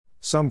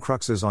Some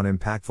Cruxes on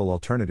Impactful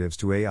Alternatives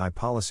to AI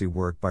Policy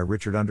Work by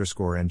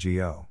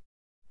Richard_NGO.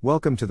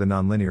 Welcome to the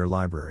Nonlinear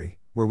Library,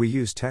 where we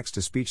use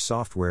text-to-speech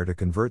software to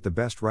convert the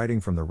best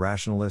writing from the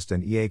rationalist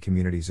and EA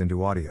communities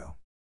into audio.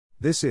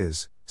 This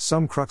is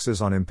Some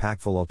Cruxes on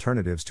Impactful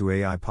Alternatives to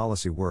AI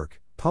Policy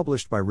Work,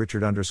 published by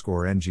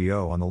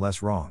Richard_NGO on the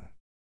Less Wrong.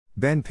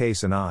 Ben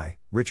Pace and I,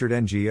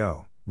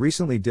 Richard_NGO,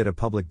 recently did a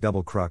public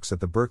double crux at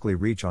the Berkeley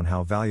Reach on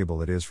how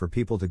valuable it is for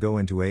people to go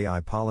into AI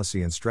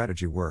policy and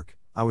strategy work.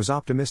 I was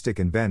optimistic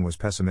and Ben was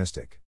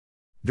pessimistic.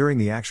 During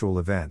the actual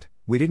event,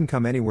 we didn't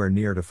come anywhere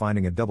near to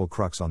finding a double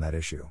crux on that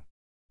issue.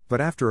 But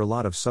after a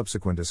lot of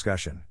subsequent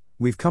discussion,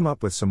 we've come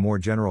up with some more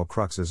general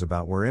cruxes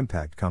about where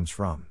impact comes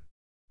from.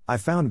 I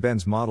found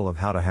Ben's model of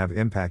how to have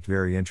impact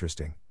very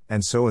interesting,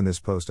 and so in this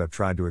post I've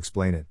tried to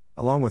explain it,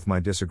 along with my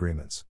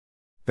disagreements.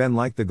 Ben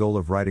liked the goal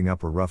of writing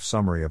up a rough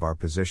summary of our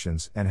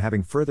positions and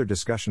having further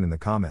discussion in the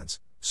comments,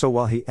 so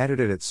while he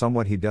edited it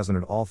somewhat, he doesn't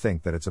at all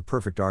think that it's a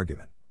perfect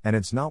argument, and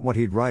it's not what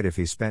he'd write if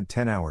he spent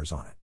 10 hours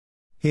on it.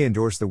 He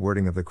endorsed the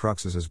wording of the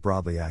cruxes as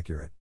broadly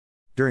accurate.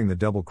 During the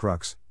double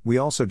crux, we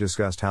also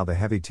discussed how the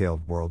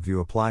heavy-tailed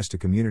worldview applies to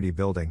community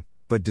building,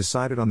 but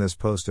decided on this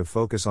post to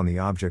focus on the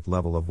object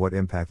level of what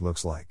impact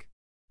looks like.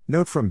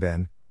 Note from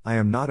Ben, I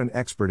am not an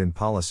expert in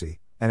policy,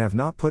 and have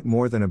not put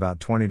more than about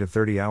 20 to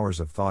 30 hours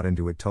of thought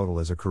into it total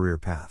as a career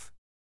path.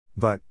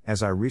 But,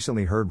 as I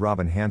recently heard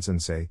Robin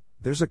Hanson say,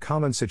 there's a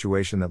common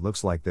situation that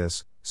looks like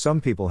this: some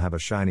people have a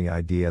shiny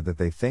idea that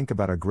they think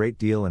about a great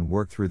deal and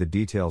work through the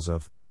details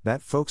of,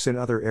 that folks in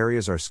other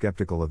areas are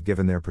skeptical of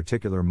given their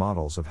particular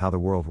models of how the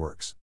world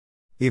works.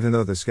 Even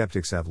though the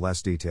skeptics have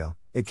less detail,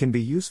 it can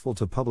be useful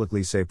to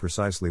publicly say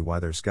precisely why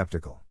they're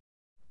skeptical.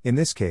 In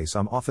this case,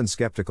 I'm often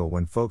skeptical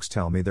when folks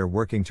tell me they're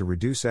working to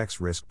reduce X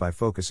risk by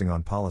focusing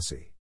on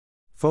policy.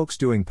 Folks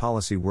doing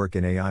policy work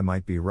in AI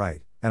might be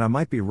right, and I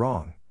might be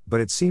wrong, but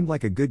it seemed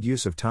like a good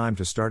use of time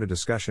to start a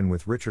discussion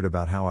with Richard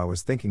about how I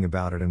was thinking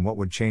about it and what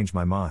would change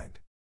my mind.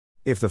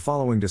 If the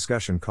following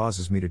discussion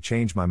causes me to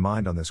change my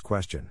mind on this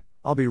question,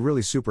 I'll be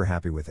really super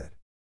happy with it.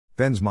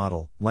 Ben's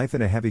model, life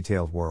in a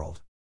heavy-tailed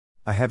world.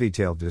 A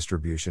heavy-tailed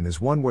distribution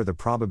is one where the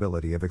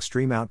probability of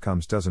extreme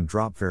outcomes doesn't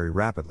drop very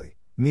rapidly,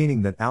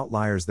 meaning that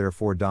outliers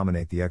therefore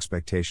dominate the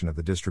expectation of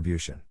the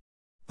distribution.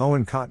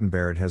 Owen Cotton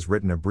Barrett has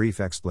written a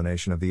brief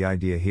explanation of the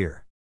idea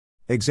here.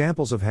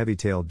 Examples of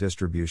heavy-tailed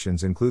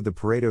distributions include the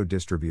Pareto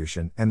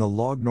distribution and the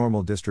log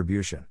normal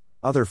distribution.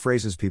 Other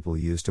phrases people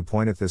use to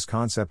point at this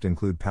concept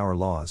include power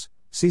laws,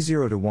 see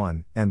 0 to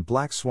 1, and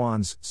black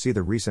swans, see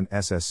the recent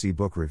SSC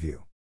book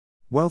review.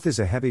 Wealth is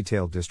a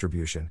heavy-tailed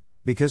distribution,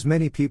 because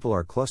many people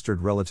are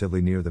clustered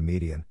relatively near the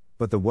median,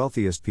 but the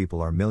wealthiest people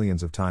are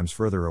millions of times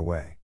further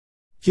away.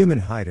 Human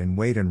height and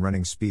weight and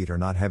running speed are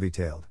not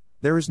heavy-tailed.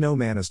 There is no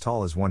man as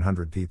tall as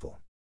 100 people.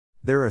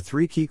 There are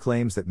 3 key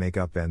claims that make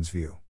up Ben's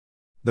view.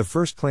 The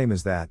first claim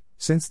is that,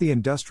 since the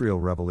Industrial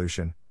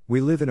Revolution, we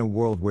live in a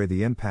world where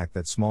the impact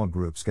that small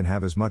groups can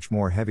have is much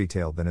more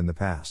heavy-tailed than in the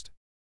past.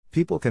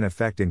 People can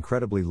affect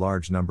incredibly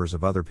large numbers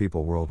of other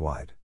people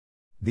worldwide.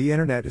 The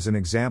internet is an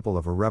example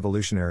of a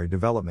revolutionary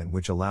development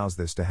which allows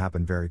this to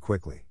happen very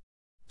quickly.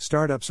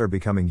 Startups are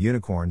becoming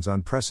unicorns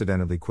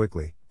unprecedentedly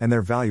quickly, and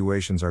their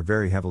valuations are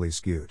very heavily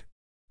skewed.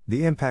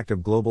 The impact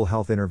of global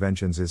health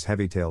interventions is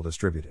heavy-tail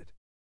distributed.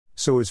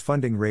 So is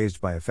funding raised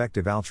by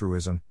effective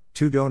altruism.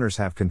 2 donors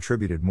have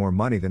contributed more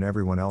money than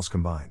everyone else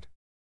combined.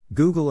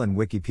 Google and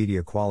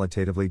Wikipedia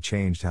qualitatively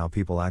changed how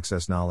people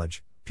access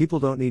knowledge. People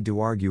don't need to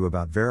argue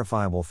about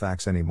verifiable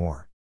facts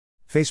anymore.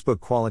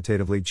 Facebook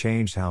qualitatively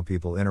changed how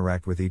people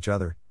interact with each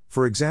other.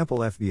 For example,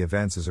 FB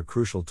events is a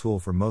crucial tool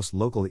for most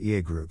local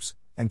EA groups,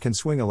 and can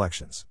swing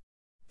elections.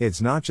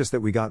 It's not just that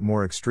we got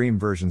more extreme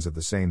versions of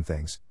the same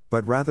things,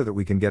 but rather that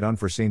we can get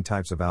unforeseen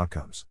types of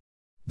outcomes.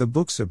 The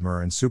books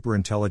Submer and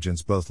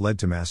Superintelligence both led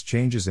to mass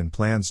changes in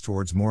plans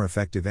towards more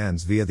effective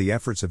ends via the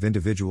efforts of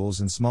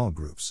individuals and small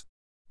groups.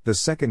 The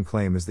second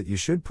claim is that you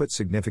should put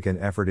significant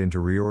effort into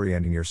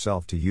reorienting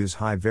yourself to use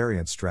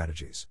high-variance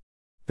strategies.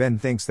 Ben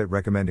thinks that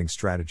recommending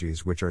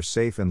strategies which are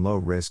safe and low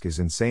risk is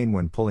insane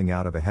when pulling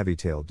out of a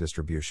heavy-tailed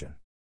distribution.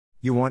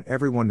 You want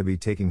everyone to be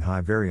taking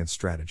high-variance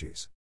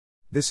strategies.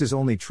 This is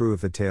only true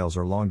if the tails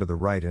are long to the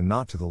right and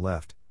not to the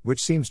left,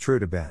 which seems true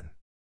to Ben.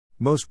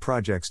 Most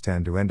projects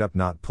tend to end up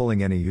not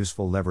pulling any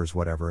useful levers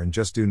whatever and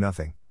just do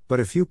nothing, but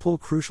if you pull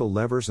crucial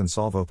levers and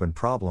solve open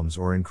problems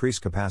or increase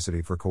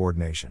capacity for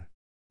coordination.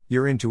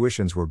 Your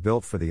intuitions were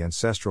built for the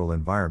ancestral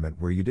environment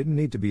where you didn't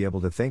need to be able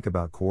to think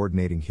about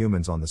coordinating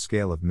humans on the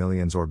scale of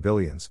millions or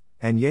billions,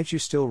 and yet you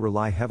still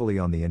rely heavily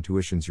on the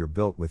intuitions you're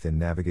built with in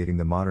navigating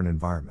the modern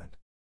environment.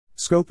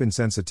 Scope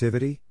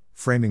insensitivity,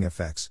 framing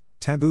effects,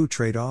 taboo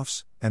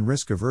trade-offs, and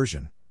risk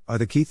aversion are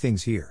the key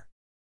things here.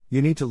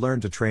 You need to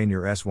learn to train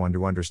your S1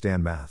 to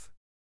understand math.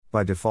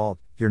 By default,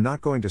 you're not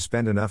going to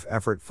spend enough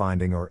effort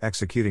finding or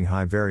executing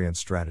high-variance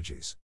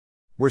strategies.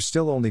 We're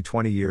still only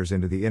 20 years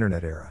into the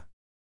internet era.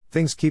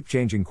 Things keep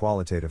changing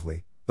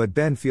qualitatively, but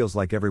Ben feels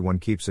like everyone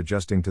keeps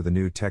adjusting to the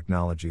new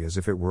technology as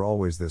if it were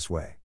always this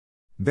way.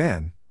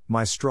 Ben,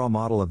 My straw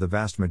model of the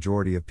vast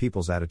majority of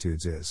people's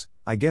attitudes is,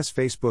 I guess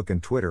Facebook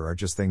and Twitter are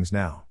just things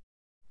now.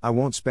 I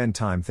won't spend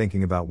time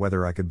thinking about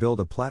whether I could build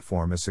a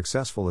platform as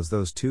successful as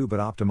those two but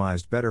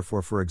optimized better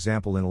for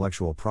example,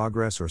 intellectual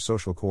progress or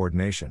social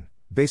coordination,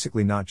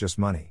 basically not just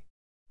money.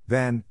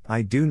 Then,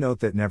 I do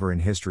note that never in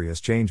history has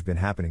change been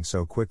happening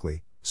so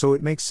quickly, so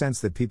it makes sense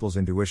that people's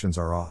intuitions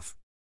are off.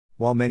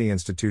 While many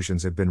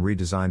institutions have been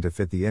redesigned to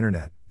fit the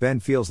internet, Ben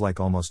feels like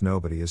almost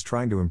nobody is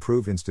trying to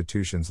improve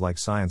institutions like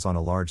science on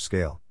a large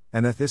scale,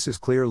 and that this is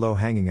clear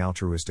low-hanging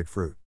altruistic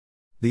fruit.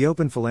 The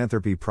Open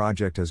Philanthropy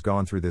Project has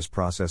gone through this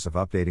process of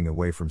updating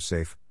away from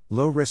safe,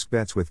 low-risk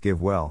bets with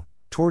GiveWell,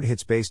 toward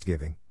hits-based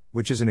giving,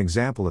 which is an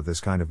example of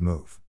this kind of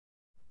move.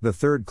 The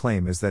third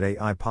claim is that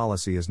AI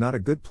policy is not a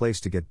good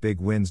place to get big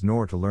wins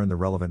nor to learn the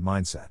relevant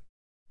mindset.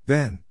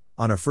 Ben,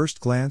 on a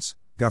first glance,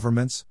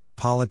 governments,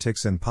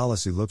 politics and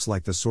policy looks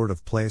like the sort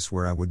of place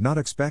where I would not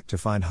expect to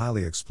find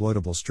highly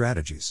exploitable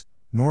strategies,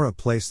 nor a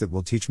place that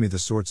will teach me the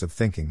sorts of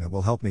thinking that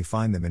will help me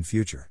find them in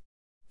future.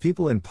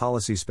 People in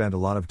policy spend a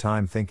lot of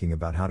time thinking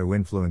about how to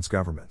influence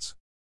governments.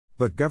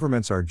 But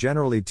governments are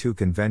generally too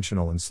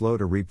conventional and slow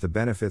to reap the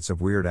benefits of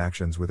weird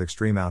actions with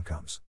extreme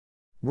outcomes.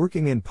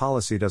 Working in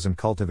policy doesn't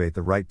cultivate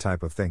the right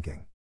type of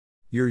thinking.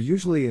 You're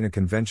usually in a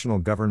conventional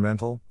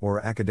governmental, or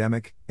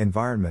academic,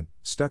 environment,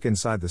 stuck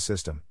inside the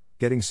system,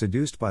 getting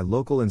seduced by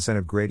local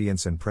incentive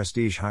gradients and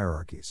prestige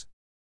hierarchies.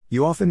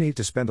 You often need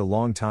to spend a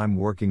long time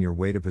working your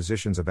way to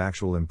positions of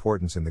actual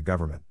importance in the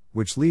government,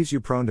 which leaves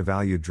you prone to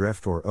value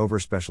drift or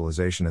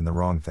over-specialization in the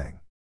wrong thing.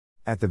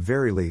 At the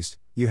very least,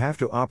 you have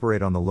to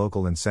operate on the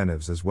local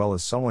incentives as well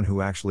as someone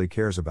who actually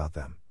cares about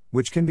them,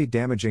 which can be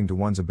damaging to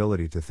one's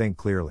ability to think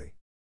clearly.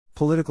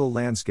 Political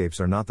landscapes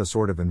are not the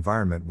sort of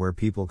environment where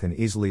people can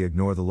easily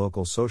ignore the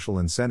local social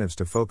incentives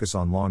to focus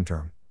on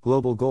long-term,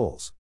 global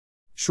goals.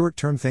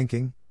 Short-term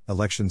thinking,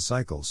 election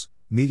cycles,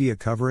 media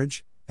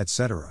coverage,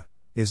 etc.,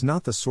 is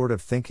not the sort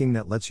of thinking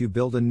that lets you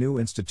build a new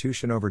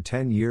institution over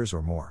 10 years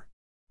or more.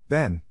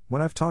 Ben,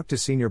 when I've talked to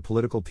senior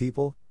political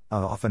people,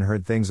 I've often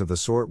heard things of the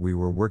sort: we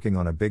were working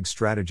on a big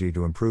strategy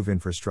to improve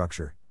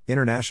infrastructure,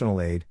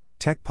 international aid,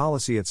 tech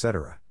policy,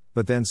 etc.,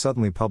 but then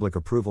suddenly public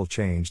approval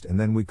changed and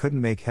then we couldn't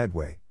make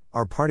headway,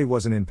 our party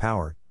wasn't in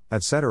power,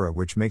 etc.,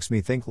 which makes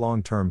me think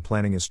long-term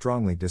planning is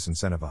strongly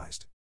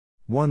disincentivized.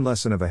 One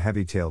lesson of a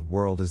heavy-tailed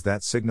world is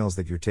that signals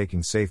that you're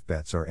taking safe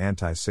bets are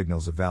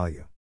anti-signals of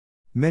value.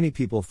 Many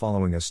people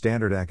following a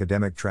standard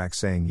academic track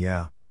saying,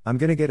 yeah, I'm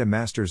gonna get a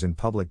master's in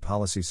public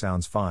policy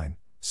sounds fine,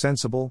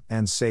 sensible,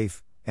 and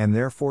safe, and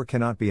therefore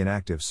cannot be an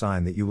active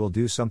sign that you will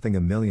do something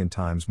a million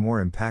times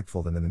more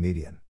impactful than in the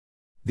median.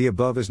 The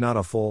above is not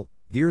a full,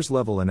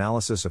 gears-level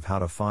analysis of how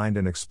to find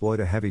and exploit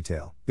a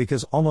heavytail,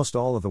 because almost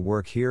all of the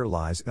work here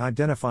lies in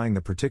identifying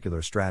the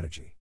particular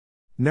strategy.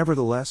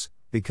 Nevertheless,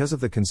 because of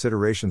the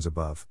considerations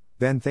above,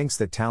 Ben thinks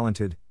that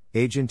talented,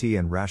 agenty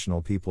and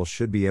rational people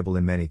should be able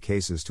in many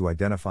cases to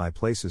identify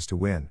places to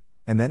win,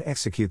 and then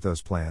execute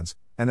those plans,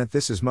 and that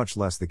this is much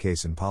less the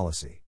case in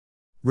policy.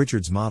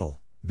 Richard's model,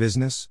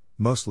 business,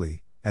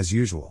 mostly, as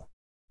usual.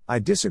 I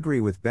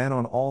disagree with Ben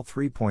on all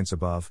 3 points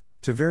above,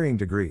 to varying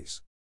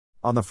degrees.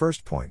 On the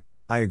first point,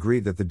 I agree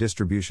that the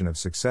distribution of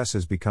success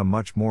has become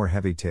much more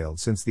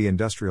heavy-tailed since the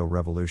Industrial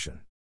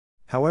Revolution.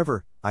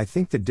 However, I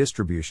think the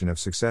distribution of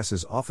success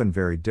is often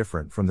very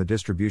different from the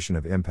distribution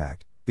of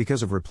impact,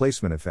 because of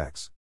replacement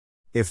effects.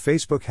 If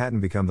Facebook hadn't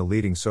become the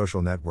leading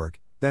social network,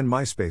 then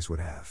MySpace would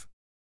have.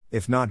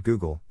 If not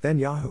Google, then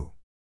Yahoo.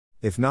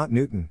 If not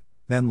Newton,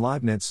 then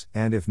Leibniz,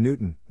 and if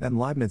Newton, then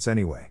Leibniz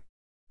anyway.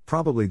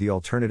 Probably the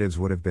alternatives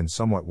would have been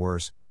somewhat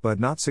worse, but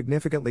not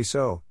significantly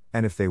so,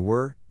 and if they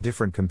were,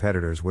 different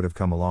competitors would have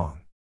come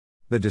along.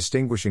 The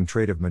distinguishing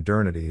trait of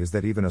modernity is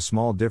that even a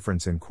small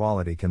difference in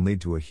quality can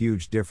lead to a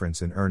huge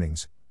difference in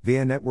earnings,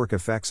 via network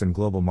effects and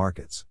global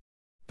markets.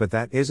 But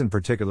that isn't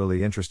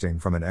particularly interesting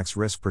from an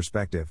X-risk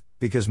perspective,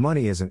 because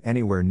money isn't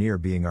anywhere near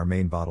being our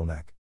main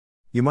bottleneck.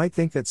 You might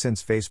think that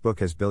since Facebook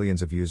has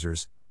billions of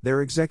users,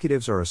 their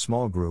executives are a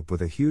small group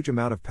with a huge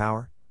amount of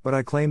power, but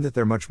I claim that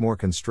they're much more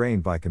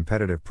constrained by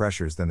competitive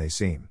pressures than they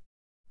seem.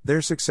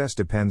 Their success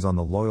depends on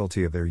the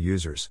loyalty of their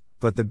users,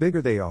 but the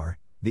bigger they are,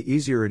 the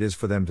easier it is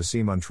for them to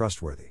seem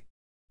untrustworthy.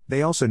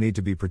 They also need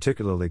to be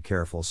particularly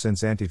careful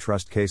since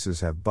antitrust cases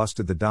have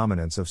busted the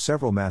dominance of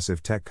several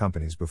massive tech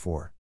companies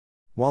before.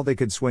 While they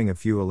could swing a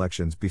few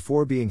elections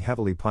before being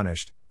heavily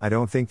punished, I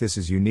don't think this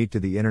is unique to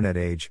the internet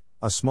age.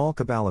 A small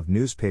cabal of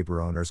newspaper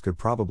owners could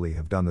probably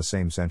have done the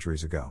same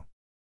centuries ago.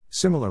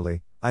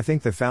 Similarly, I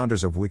think the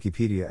founders of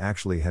Wikipedia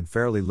actually had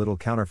fairly little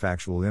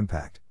counterfactual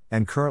impact,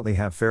 and currently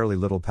have fairly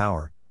little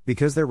power,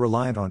 because they're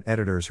reliant on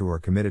editors who are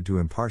committed to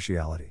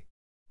impartiality.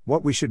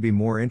 What we should be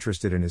more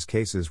interested in is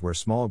cases where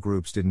small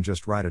groups didn't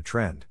just ride a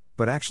trend,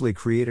 but actually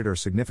created or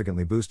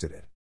significantly boosted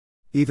it.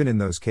 Even in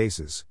those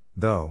cases,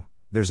 though,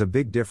 there's a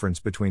big difference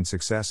between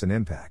success and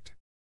impact.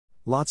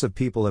 Lots of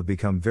people have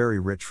become very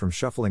rich from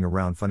shuffling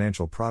around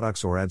financial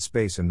products or ad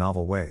space in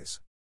novel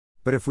ways.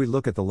 But if we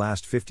look at the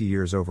last 50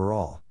 years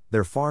overall,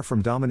 they're far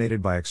from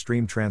dominated by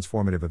extreme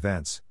transformative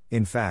events.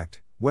 In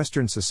fact,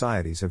 Western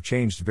societies have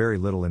changed very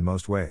little in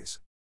most ways.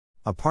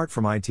 Apart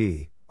from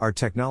IT, our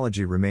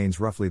technology remains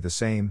roughly the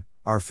same,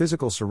 our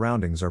physical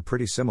surroundings are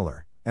pretty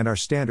similar, and our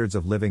standards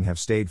of living have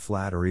stayed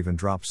flat or even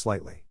dropped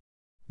slightly.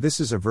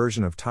 This is a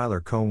version of Tyler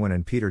Cowen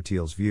and Peter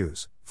Thiel's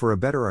views. For a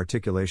better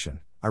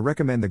articulation, I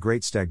recommend The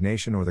Great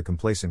Stagnation or The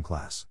Complacent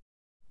Class.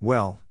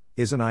 Well,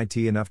 isn't IT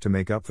enough to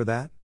make up for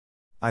that?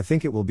 I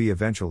think it will be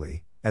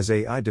eventually, as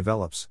AI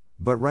develops,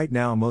 but right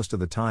now most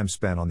of the time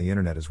spent on the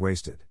internet is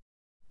wasted.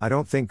 I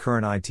don't think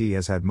current IT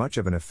has had much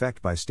of an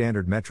effect by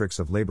standard metrics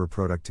of labor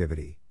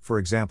productivity, for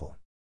example.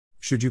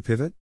 Should you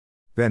pivot?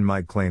 Ben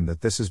might claim that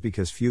this is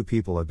because few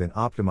people have been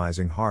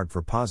optimizing hard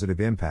for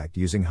positive impact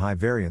using high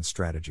variance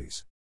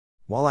strategies.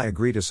 While I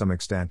agree to some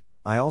extent,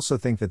 I also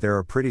think that there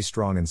are pretty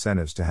strong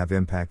incentives to have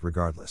impact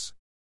regardless.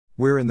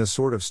 We're in the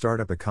sort of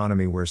startup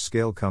economy where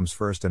scale comes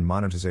first and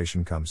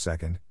monetization comes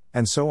second,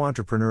 and so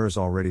entrepreneurs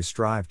already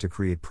strive to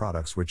create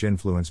products which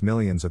influence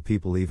millions of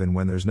people even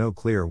when there's no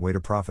clear way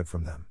to profit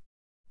from them.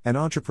 And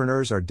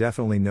entrepreneurs are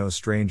definitely no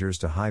strangers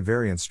to high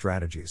variance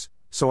strategies,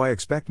 so I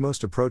expect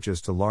most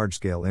approaches to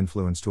large-scale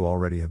influence to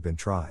already have been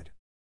tried.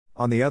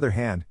 On the other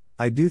hand,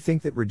 I do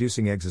think that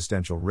reducing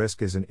existential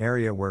risk is an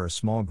area where a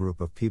small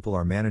group of people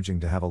are managing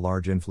to have a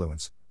large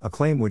influence, a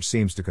claim which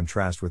seems to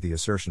contrast with the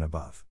assertion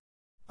above.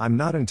 I'm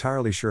not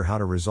entirely sure how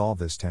to resolve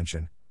this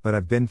tension, but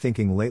I've been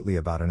thinking lately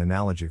about an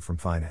analogy from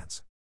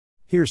finance.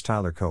 Here's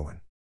Tyler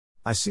Cowen.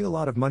 I see a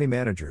lot of money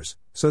managers,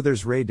 so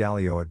there's Ray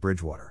Dalio at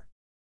Bridgewater.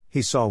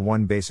 He saw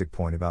one basic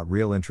point about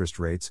real interest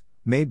rates,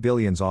 made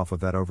billions off of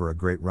that over a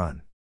great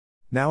run.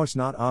 Now it's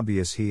not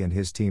obvious he and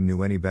his team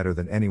knew any better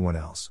than anyone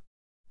else.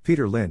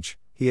 Peter Lynch,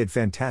 he had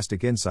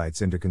fantastic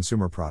insights into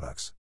consumer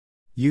products.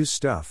 Use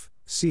stuff,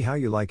 see how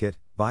you like it,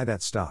 buy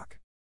that stock.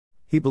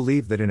 He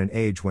believed that in an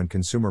age when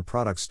consumer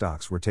product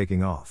stocks were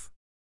taking off.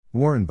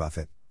 Warren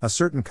Buffett, a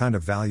certain kind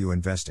of value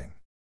investing.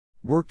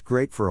 Worked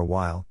great for a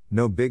while,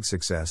 no big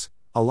success,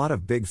 a lot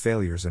of big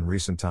failures in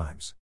recent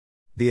times.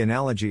 The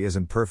analogy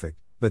isn't perfect,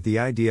 but the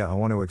idea I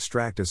want to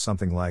extract is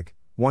something like,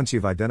 once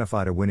you've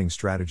identified a winning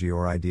strategy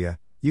or idea,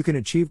 you can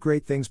achieve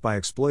great things by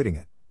exploiting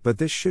it, but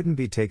this shouldn't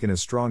be taken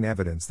as strong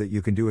evidence that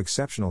you can do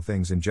exceptional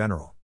things in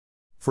general.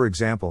 For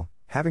example,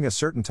 having a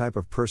certain type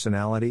of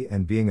personality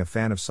and being a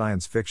fan of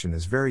science fiction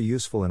is very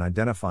useful in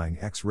identifying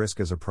X risk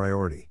as a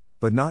priority,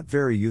 but not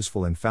very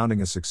useful in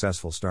founding a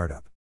successful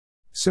startup.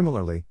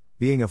 Similarly,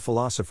 being a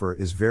philosopher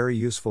is very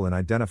useful in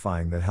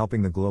identifying that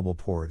helping the global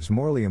poor is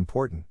morally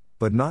important,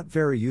 but not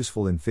very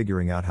useful in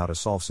figuring out how to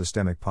solve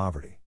systemic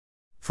poverty.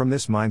 From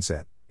this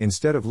mindset,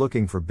 instead of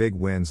looking for big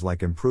wins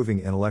like improving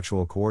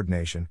intellectual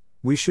coordination,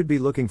 we should be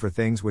looking for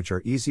things which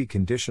are easy,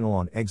 conditional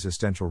on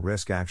existential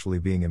risk actually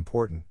being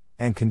important,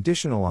 and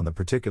conditional on the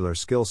particular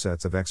skill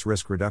sets of X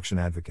risk reduction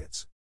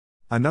advocates.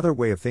 Another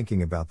way of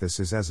thinking about this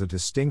is as a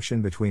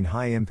distinction between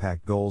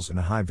high-impact goals and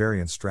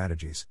high-variance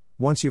strategies.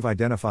 Once you've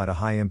identified a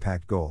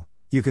high-impact goal,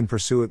 you can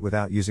pursue it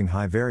without using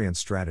high-variance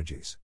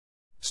strategies.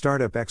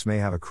 Startup X may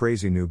have a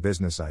crazy new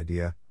business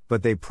idea,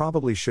 but they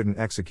probably shouldn't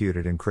execute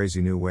it in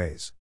crazy new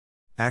ways.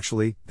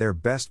 Actually, their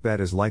best bet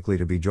is likely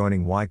to be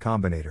joining Y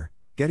Combinator,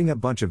 getting a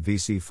bunch of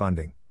VC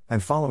funding,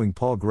 and following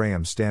Paul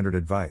Graham's standard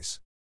advice.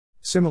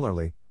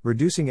 Similarly,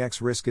 reducing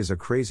X risk is a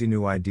crazy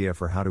new idea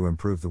for how to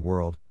improve the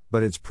world,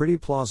 but it's pretty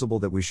plausible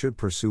that we should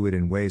pursue it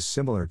in ways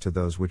similar to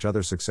those which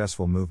other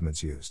successful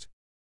movements used.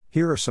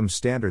 Here are some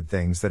standard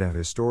things that have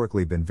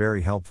historically been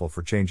very helpful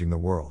for changing the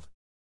world.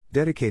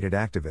 Dedicated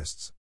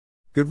activists.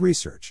 Good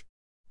research.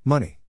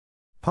 Money.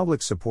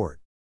 Public support.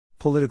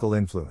 Political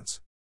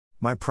influence.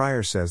 My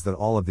prior says that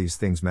all of these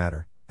things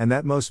matter, and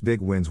that most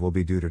big wins will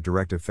be due to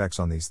direct effects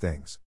on these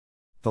things.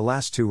 The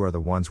last two are the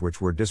ones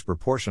which were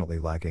disproportionately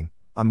lacking.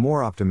 I'm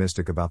more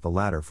optimistic about the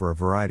latter for a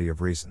variety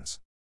of reasons.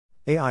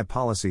 AI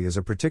policy is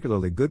a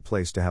particularly good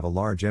place to have a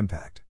large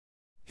impact.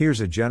 Here's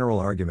a general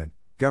argument: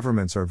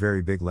 governments are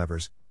very big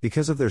levers,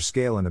 because of their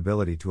scale and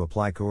ability to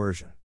apply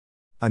coercion.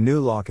 A new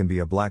law can be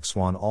a black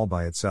swan all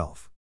by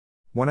itself.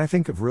 When I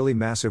think of really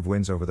massive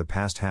wins over the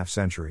past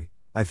half-century,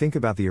 I think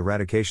about the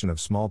eradication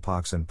of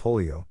smallpox and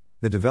polio,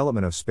 the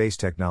development of space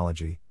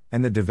technology,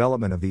 and the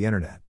development of the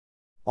internet.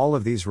 All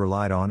of these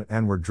relied on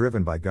and were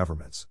driven by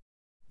governments.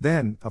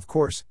 Then, of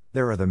course,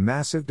 there are the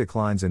massive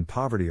declines in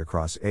poverty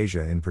across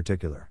Asia in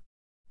particular.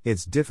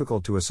 It's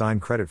difficult to assign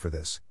credit for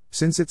this,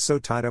 since it's so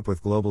tied up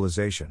with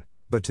globalization,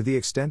 but to the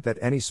extent that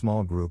any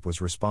small group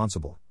was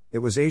responsible, it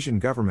was Asian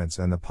governments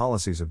and the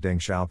policies of Deng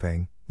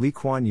Xiaoping, Lee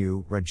Kuan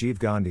Yew, Rajiv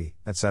Gandhi,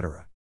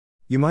 etc.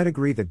 You might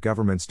agree that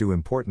governments do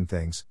important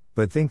things,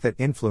 but think that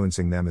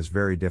influencing them is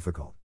very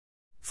difficult.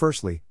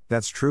 Firstly,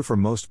 that's true for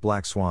most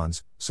black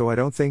swans, so I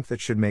don't think that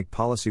should make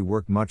policy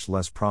work much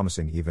less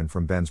promising even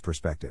from Ben's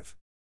perspective.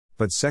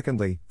 But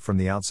secondly, from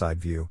the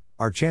outside view,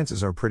 our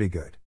chances are pretty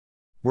good.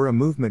 We're a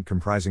movement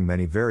comprising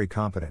many very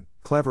competent,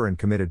 clever and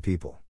committed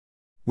people.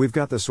 We've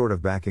got the sort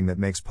of backing that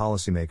makes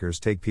policymakers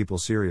take people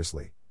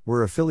seriously.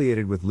 We're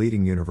affiliated with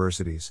leading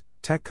universities,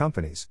 tech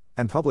companies,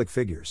 and public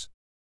figures.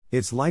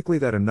 It's likely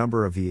that a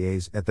number of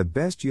EAs at the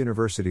best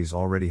universities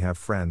already have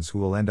friends who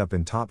will end up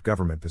in top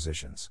government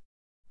positions.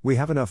 We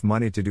have enough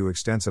money to do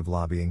extensive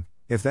lobbying,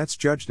 if that's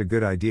judged a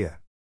good idea.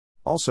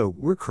 Also,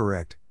 we're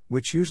correct,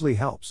 which usually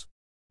helps.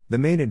 The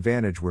main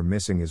advantage we're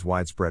missing is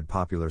widespread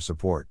popular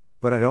support,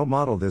 but I don't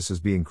model this as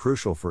being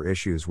crucial for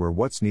issues where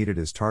what's needed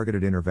is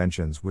targeted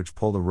interventions which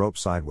pull the rope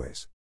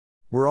sideways.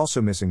 We're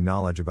also missing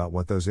knowledge about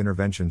what those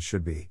interventions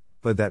should be,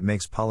 but that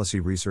makes policy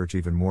research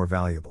even more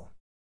valuable.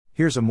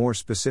 Here's a more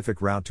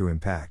specific route to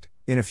impact.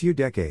 In a few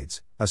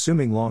decades,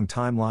 assuming long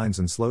timelines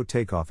and slow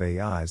takeoff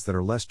AIs that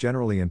are less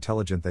generally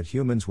intelligent than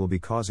humans will be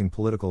causing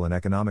political and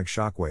economic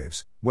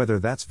shockwaves, whether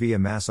that's via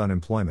mass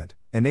unemployment,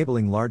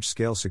 enabling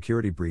large-scale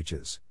security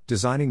breaches,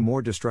 designing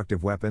more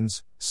destructive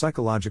weapons,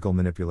 psychological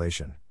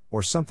manipulation,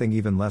 or something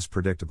even less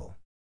predictable.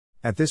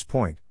 At this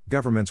point,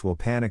 governments will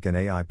panic and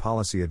AI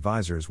policy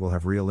advisors will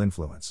have real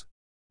influence.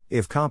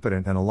 If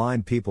competent and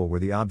aligned people were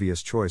the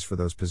obvious choice for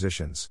those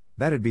positions,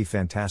 that'd be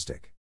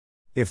fantastic.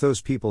 If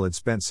those people had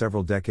spent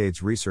several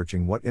decades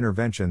researching what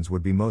interventions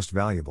would be most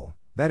valuable,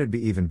 that'd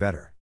be even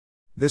better.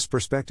 This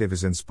perspective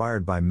is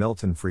inspired by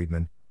Milton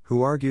Friedman,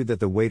 who argued that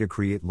the way to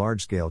create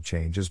large-scale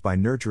change is by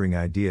nurturing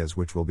ideas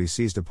which will be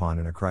seized upon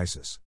in a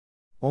crisis.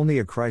 Only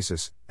a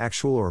crisis,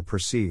 actual or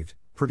perceived,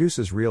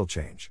 produces real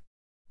change.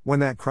 When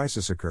that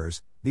crisis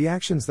occurs, the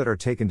actions that are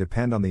taken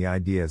depend on the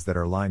ideas that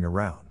are lying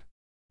around.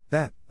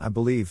 That, I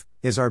believe,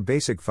 is our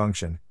basic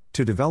function,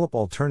 to develop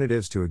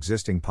alternatives to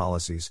existing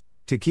policies,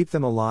 to keep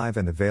them alive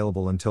and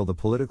available until the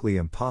politically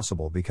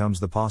impossible becomes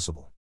the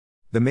possible.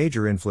 The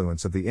major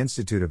influence of the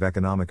Institute of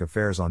Economic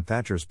Affairs on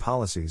Thatcher's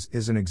policies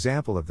is an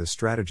example of this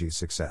strategy's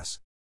success.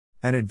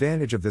 An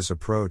advantage of this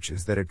approach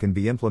is that it can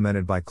be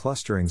implemented by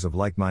clusterings of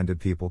like-minded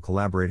people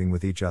collaborating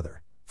with each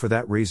other. For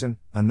that reason,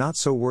 I'm not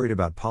so worried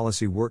about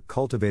policy work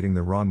cultivating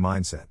the wrong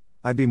mindset.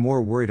 I'd be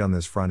more worried on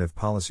this front if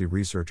policy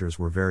researchers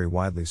were very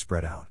widely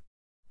spread out.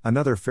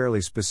 Another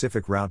fairly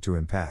specific route to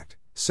impact.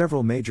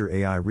 Several major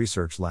AI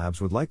research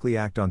labs would likely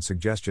act on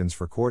suggestions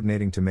for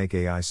coordinating to make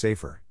AI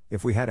safer,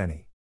 if we had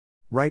any.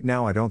 Right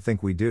now I don't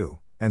think we do,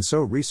 and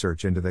so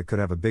research into that could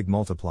have a big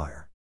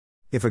multiplier.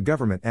 If a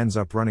government ends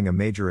up running a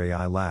major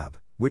AI lab,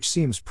 which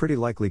seems pretty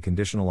likely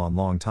conditional on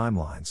long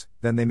timelines,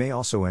 then they may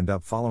also end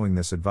up following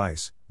this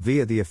advice,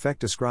 via the effect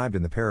described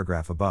in the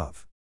paragraph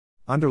above.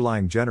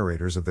 Underlying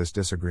generators of this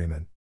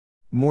disagreement.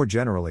 More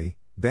generally,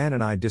 Ben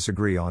and I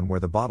disagree on where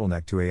the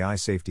bottleneck to AI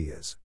safety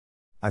is.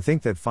 I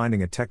think that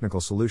finding a technical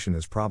solution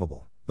is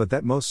probable, but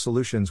that most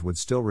solutions would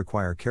still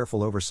require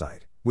careful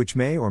oversight, which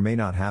may or may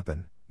not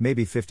happen,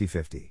 maybe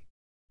 50-50.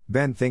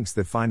 Ben thinks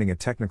that finding a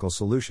technical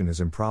solution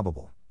is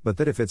improbable, but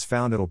that if it's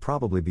found it'll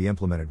probably be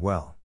implemented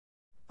well.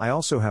 I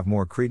also have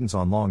more credence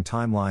on long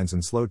timelines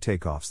and slow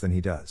takeoffs than he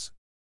does.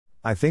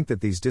 I think that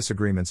these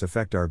disagreements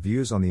affect our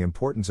views on the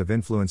importance of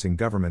influencing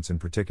governments in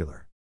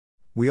particular.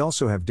 We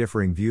also have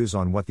differing views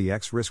on what the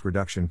X-risk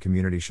reduction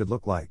community should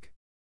look like.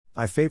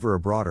 I favor a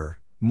broader,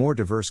 more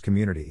diverse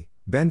community.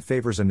 Ben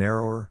favors a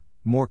narrower,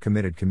 more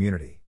committed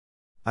community.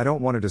 I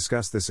don't want to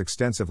discuss this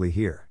extensively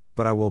here,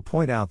 but I will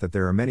point out that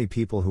there are many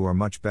people who are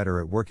much better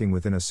at working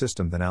within a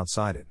system than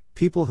outside it,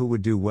 people who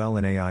would do well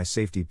in AI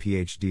safety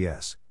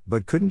PhDs,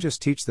 but couldn't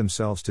just teach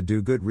themselves to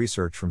do good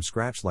research from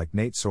scratch like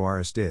Nate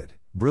Soares did,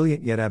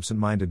 brilliant yet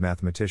absent-minded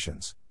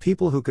mathematicians,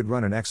 people who could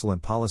run an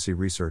excellent policy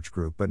research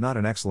group but not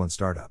an excellent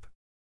startup.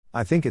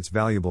 I think it's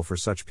valuable for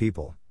such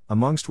people,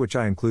 amongst which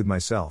I include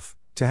myself,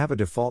 to have a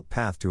default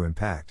path to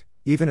impact,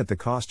 even at the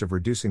cost of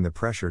reducing the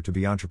pressure to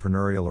be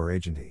entrepreneurial or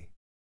agenty.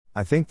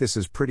 I think this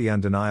is pretty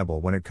undeniable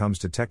when it comes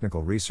to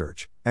technical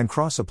research, and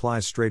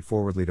cross-applies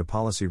straightforwardly to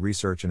policy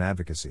research and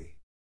advocacy.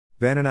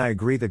 Ben and I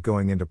agree that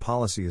going into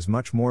policy is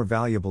much more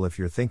valuable if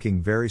you're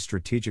thinking very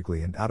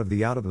strategically and out of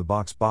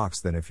the box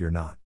than if you're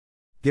not.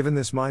 Given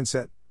this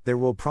mindset, there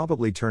will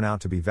probably turn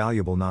out to be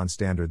valuable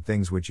non-standard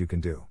things which you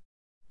can do.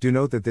 Do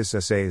note that this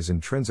essay is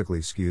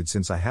intrinsically skewed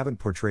since I haven't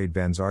portrayed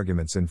Ben's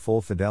arguments in full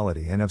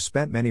fidelity and have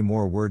spent many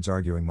more words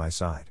arguing my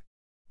side.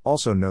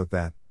 Also note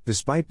that,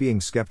 despite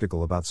being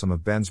skeptical about some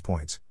of Ben's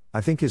points,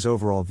 I think his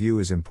overall view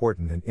is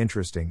important and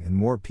interesting and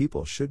more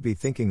people should be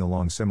thinking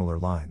along similar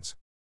lines.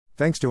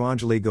 Thanks to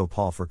Anjali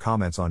Gopal for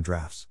comments on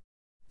drafts.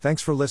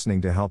 Thanks for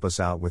listening. To help us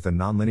out with the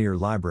Nonlinear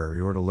Library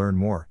or to learn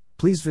more,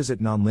 please visit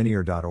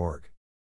nonlinear.org.